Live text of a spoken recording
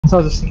So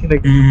I was just thinking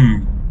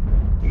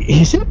like,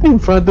 he's it in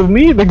front of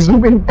me? Like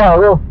zoom in pa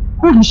ako.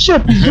 Holy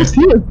shit, he's just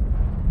here.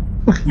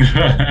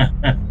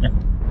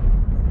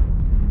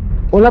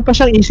 Wala pa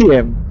siyang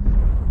ECM.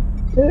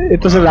 It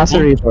was a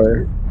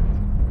lacerator.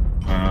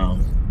 Wow.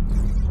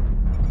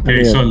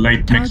 Okay, so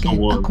light next to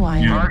wall.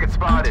 Acquired. Yeah. Target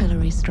spotted.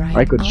 Artillery strike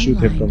I could shoot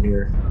him online. from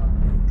here.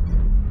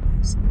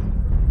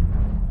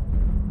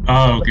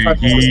 Ah,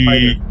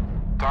 okay.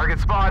 Target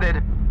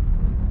spotted.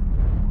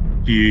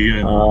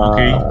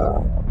 Okay.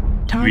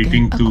 Target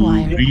Waiting to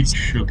acquired.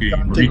 reach. Okay,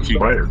 reaching.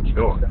 Spider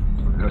kill.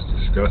 That's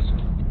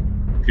disgusting.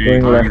 Okay,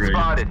 Going Target alright.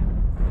 spotted.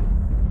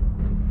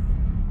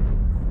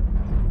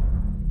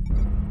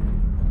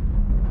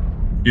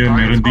 Yun,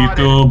 meron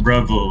dito,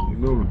 Bravo.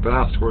 Moving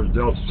fast towards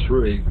Delta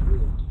 3.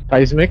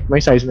 Seismic? May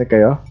seismic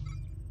kayo?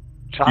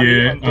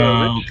 Yeah,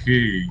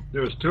 okay.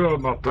 There's two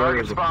of them up there.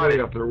 There's a play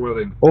up there with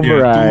him.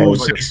 Override. Yeah, two Like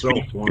a seismic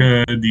stealth one.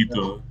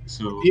 dito.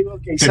 So,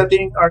 Okay,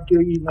 setting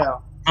artillery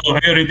now. oh,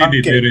 I already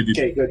did. I already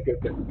did. Okay,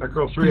 good.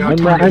 Echo 3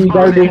 I'm, out. I'm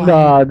guarding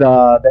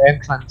the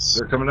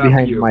entrance They're coming after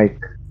behind you. Mike.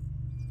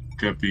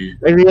 Copy.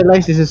 I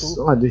realize this is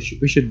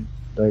we should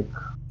like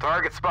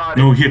Target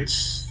spotted. No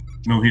hits.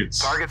 No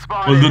hits. Target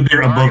spotted. Although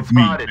they're Target above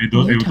me. spotted. I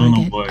don't know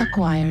New why. target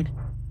acquired.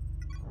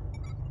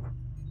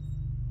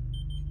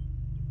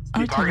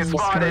 Artillery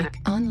spotted.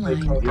 strike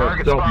online. Yeah,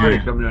 Target stealth spotted.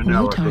 play coming in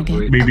now. New Echo target.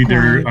 3. Maybe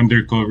they're Acquired.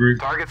 undercover.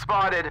 Target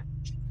spotted.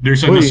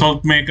 There's an Oi.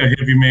 assault mech, a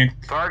heavy mech.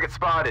 Target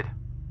spotted.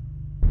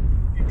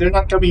 They're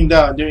not coming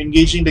down. They're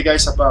engaging the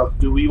guys above.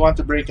 Do we want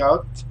to break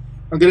out?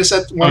 I'm gonna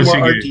set one more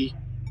sige.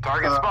 RT.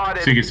 Target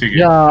spotted. Sige, sige.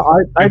 yeah.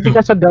 I think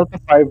that's a Delta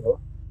 5. Oh.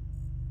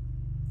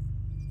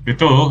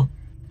 Ito, oh.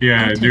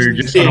 Yeah, they're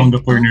just Artillery around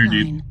the corner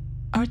dito. Online.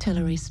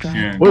 Artillery strike.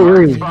 Yeah.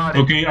 Wait. Spotted.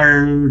 Okay,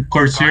 our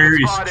Corsair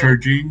Target is spotted.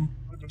 charging.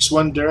 There's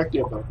one directly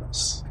above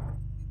us.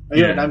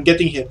 Ayun, Yeah. I'm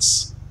getting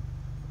hits.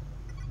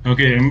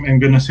 Okay, I'm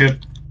gonna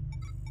set.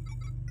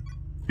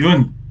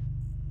 Yun.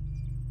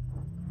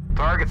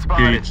 Target Okay,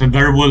 spotted. it's a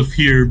Direwolf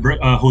here,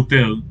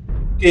 hotel.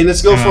 Okay,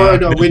 let's go for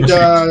with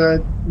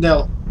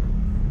Nell.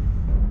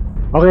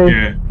 Okay.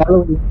 Yeah.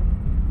 Follow me.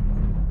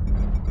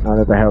 Now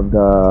that I have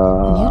the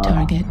New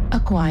target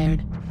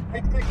acquired.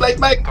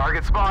 Mike.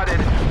 Target spotted.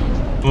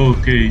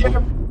 Okay.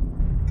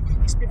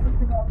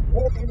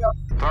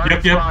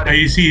 Target Yep, spotted.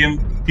 I see him.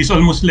 He's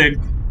almost leg.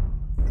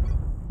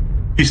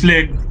 His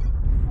leg.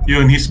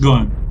 Yun, he's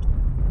gone.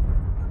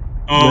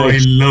 Oh, I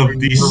love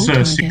these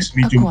Target 6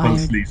 medium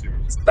pulse acquired.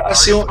 lasers.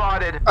 Taas Oh,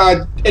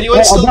 yung,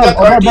 anyone still got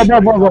RT?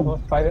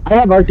 above. I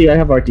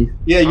have RT.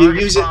 Yeah, you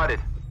Target use it. spotted.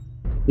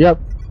 Yep.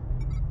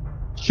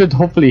 Should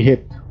hopefully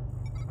hit.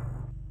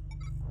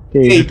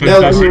 Hey, Because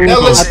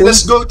now, that's it.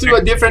 let's go through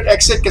a different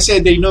exit kasi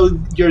they know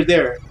you're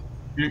there.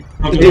 Okay,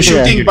 They're Okay.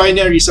 shooting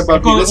binaries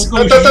above you. Let's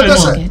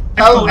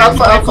Echo,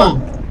 Alpha.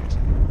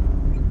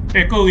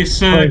 Echo is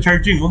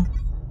charging, oh.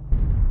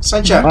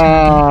 Saan siya?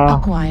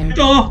 Acquired.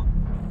 Ito!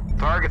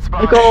 Target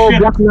spotted. Ito, shit.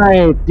 Black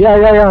Knight.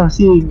 Yeah.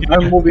 See,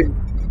 I'm moving.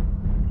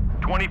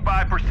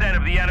 25%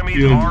 of the enemies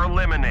Yun. are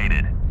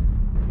eliminated.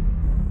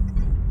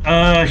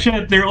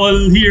 Shit, they're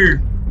all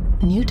here.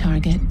 New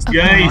target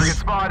Guys.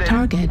 Target acquired. spotted.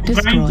 Target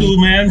Trying to, destroyed.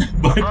 man.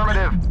 But,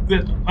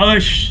 Affirmative. oh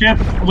shit,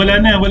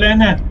 wala na.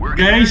 We're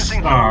Guys,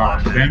 experiencing some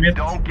losses. damn it.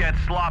 Don't get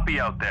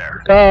sloppy out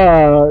there.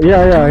 Yeah.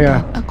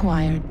 Target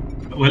acquired.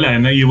 Wala,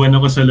 naiwan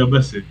ako sa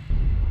labas eh.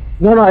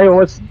 No, I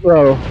was,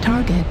 well,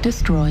 Target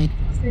destroyed.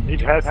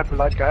 Need help? Have the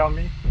light guy on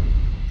me?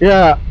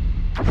 yeah.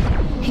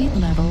 Heat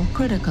level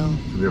critical.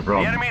 Be a The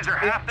problem. enemies are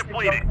half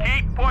depleted.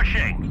 Keep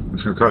pushing.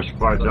 It's gonna cost you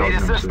 5,000. Need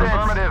assistance.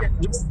 Affirmative.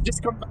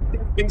 Just come back to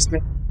the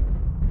basement.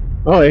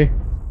 Okay.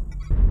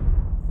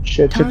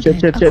 Shit.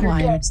 Target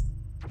acquired.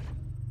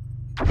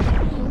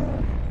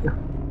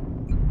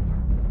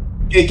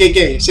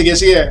 Okay.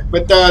 Sige.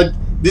 But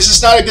this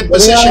is not a good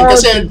position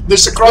kasi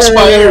there's a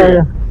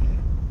crossfire.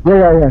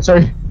 Yeah.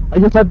 Sorry. I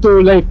just had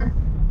to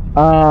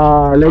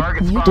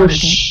Target New spotted.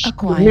 push. target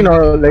acquired. You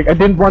know, like I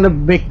didn't want to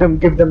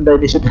give them the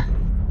initiative.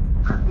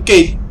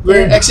 Okay,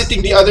 we're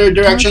exiting the other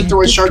direction Target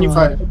towards Charlie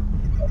destroyed. 5.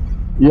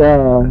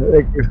 Yeah,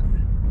 like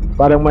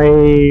parang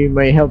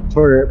may help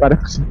for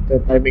parang the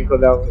timing ko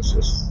lang was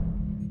just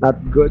not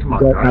good. Come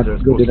on, Not guys. They're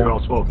good supposed to be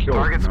enough. all 12 kills.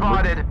 Target remember?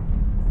 spotted.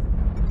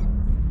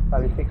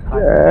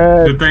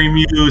 The time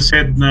you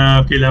said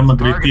na kailangan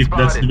mag-retreat, Target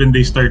that's spotted. when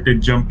they started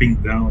jumping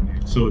down.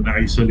 So,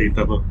 na-isolate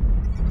ako.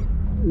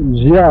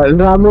 Yeah,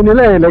 marami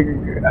nila eh. Like,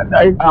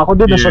 ako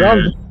din nasa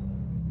round.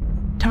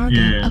 Target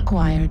Yeah.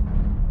 acquired.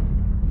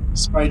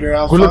 Spider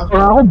Gulat Alpha. pa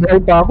ako, buhay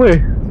pa ako eh.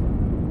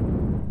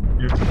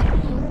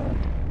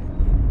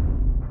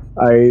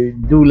 I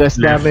do less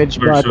Left damage,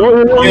 but...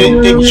 version. Okay,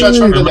 take shots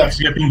from the Somebody's left.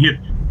 getting hit.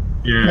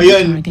 Yeah.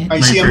 Ayun, I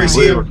see him.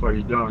 Looks like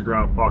he's down on the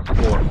ground, Fox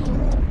 4.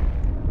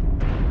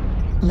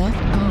 Left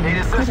arm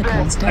Need critical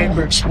assistance.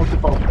 damage. Snipers,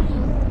 multiple.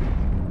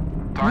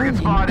 Target Warning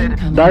spotted.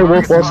 incoming.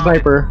 Direwolf wall Target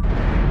sniper.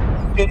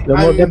 Okay, The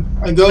more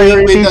I'm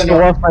going with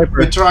wall sniper.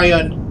 with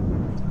Tryon.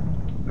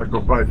 Echo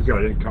 5, you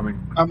got incoming.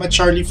 I'm at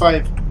Charlie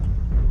 5.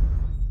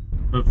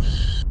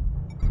 Oops.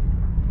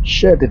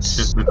 Shit, it's...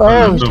 Just the Oh,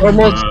 front it's of,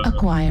 almost...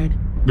 Acquired.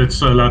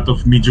 That's a lot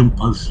of medium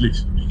pulse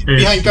laser.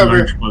 Behind cover.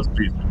 Large pulse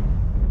laser.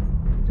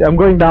 I'm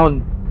going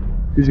down.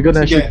 He's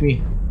gonna Sige. shoot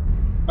me.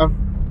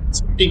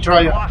 Something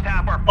try. Lost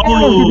half our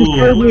Oh,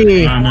 Oh!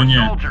 me. Ano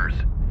niya? soldiers.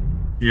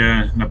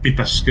 Yeah,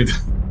 napitas ka.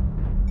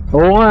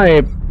 Oo nga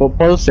eh,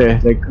 pulse eh.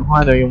 Like, kung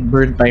ano, yung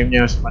burn time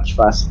niya is much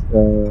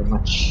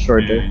much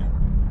shorter. Yeah.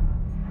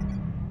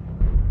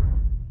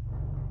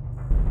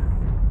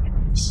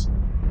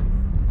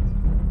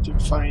 To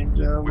find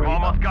We've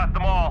almost got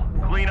them all.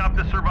 Clean up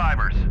the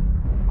survivors.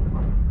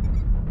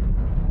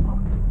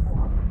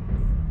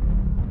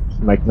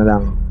 Mike na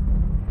lang.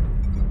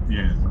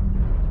 Yeah.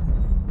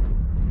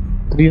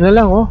 3 na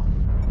lang oh.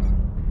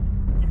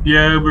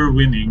 Yeah, we're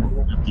winning,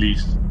 at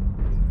least.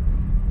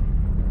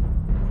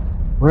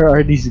 Where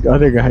are these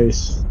other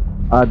guys?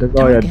 Oh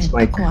yeah, it's Target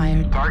Mike.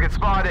 acquired. Target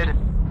spotted.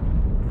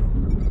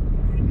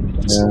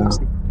 Yeah.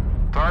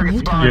 Target New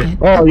spotted. target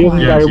Oh,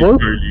 yung acquired. Yeah, guy si wolf?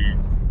 Charlie.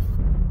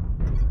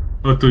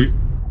 Oh, to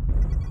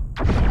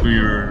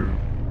your...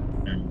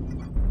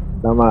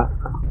 Tama.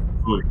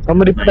 Oh,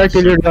 Somebody put nice.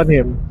 artillery on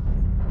him.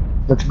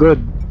 That's good.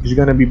 He's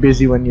gonna be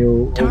busy when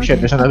you... Oh shit,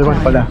 there's another one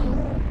pala.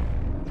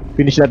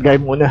 Finish that guy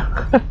muna.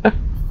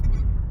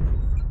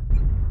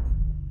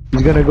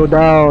 He's gonna go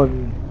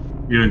down.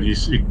 Yun,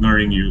 he's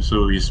ignoring you,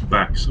 so his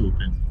back's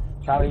open.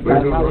 Charlie.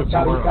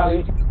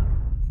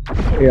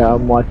 Yeah,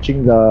 I'm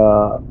watching the...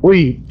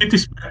 Uy! It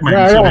is back, man.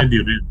 Yeah, It's yeah. already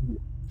red.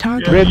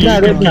 Target Red you na,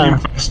 can red kill na. him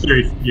faster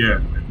if...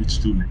 Yeah, it's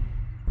too late.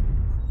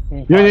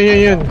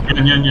 Yun.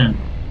 Yan.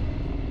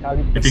 I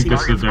think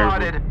that's the Target dire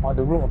spotted. On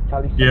the room of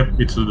Charlie. wolf. Yep,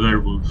 it's the dire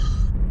wolf.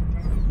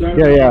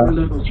 Yeah.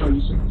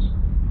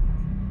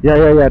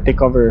 Yeah, take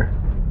cover.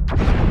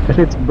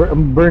 Kasi it's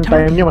burn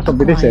time niya, mas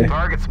mabilis eh.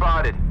 Target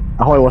spotted.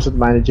 Ako, I wasn't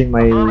managing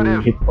my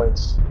hit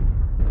points.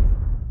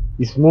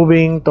 He's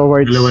moving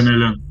towards... Dalawa na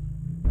lang.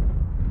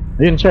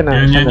 Ayun siya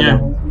na. siya na Yan.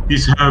 lang.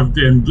 He's halved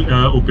and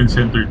open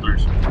center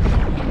doors.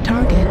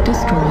 Target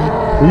destroyed.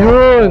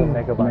 Yun!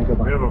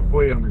 We have a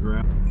flea on the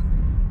ground.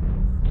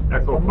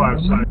 Echo 5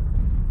 side.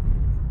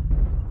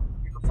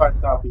 Find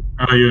copy.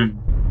 Yun.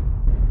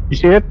 You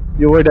see it?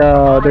 You were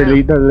the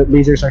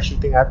lasers are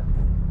shooting at?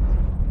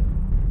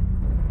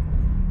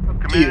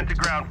 Command to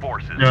ground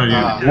forces.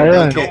 Yeah.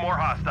 Yeah. No more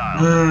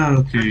hostiles.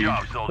 Okay. Good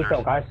job,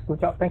 soldiers. guys. Good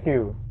job. Thank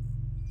you.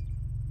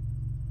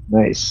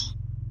 Nice.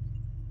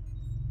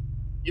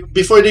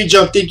 Before they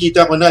jumped in,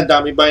 kita ko na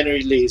dami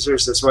binary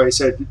lasers. That's why I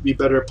said we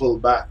better pull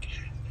back.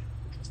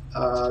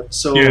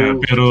 So Yeah,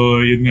 pero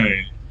yun nga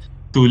eh.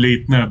 Too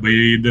late na. By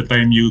the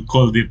time you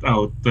called it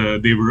out,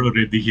 they were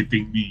already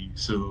hitting me.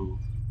 So,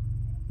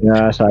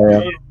 Yeah,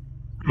 sayang.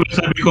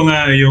 sabi ko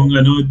nga, yung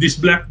this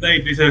Black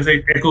Knight is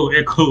like echo.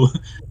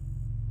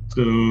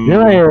 So,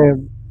 Yeah.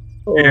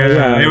 Oh,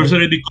 yeah, I was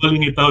already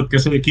calling it out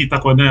kasi kita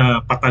ko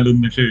na patalon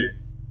na siya eh.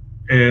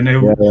 And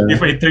if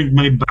I turned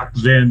my back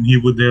then, he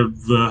would have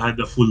had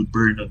a full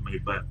burn on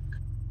my back.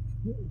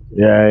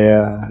 Yeah.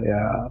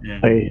 Yeah.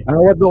 Okay.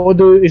 What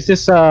do is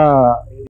this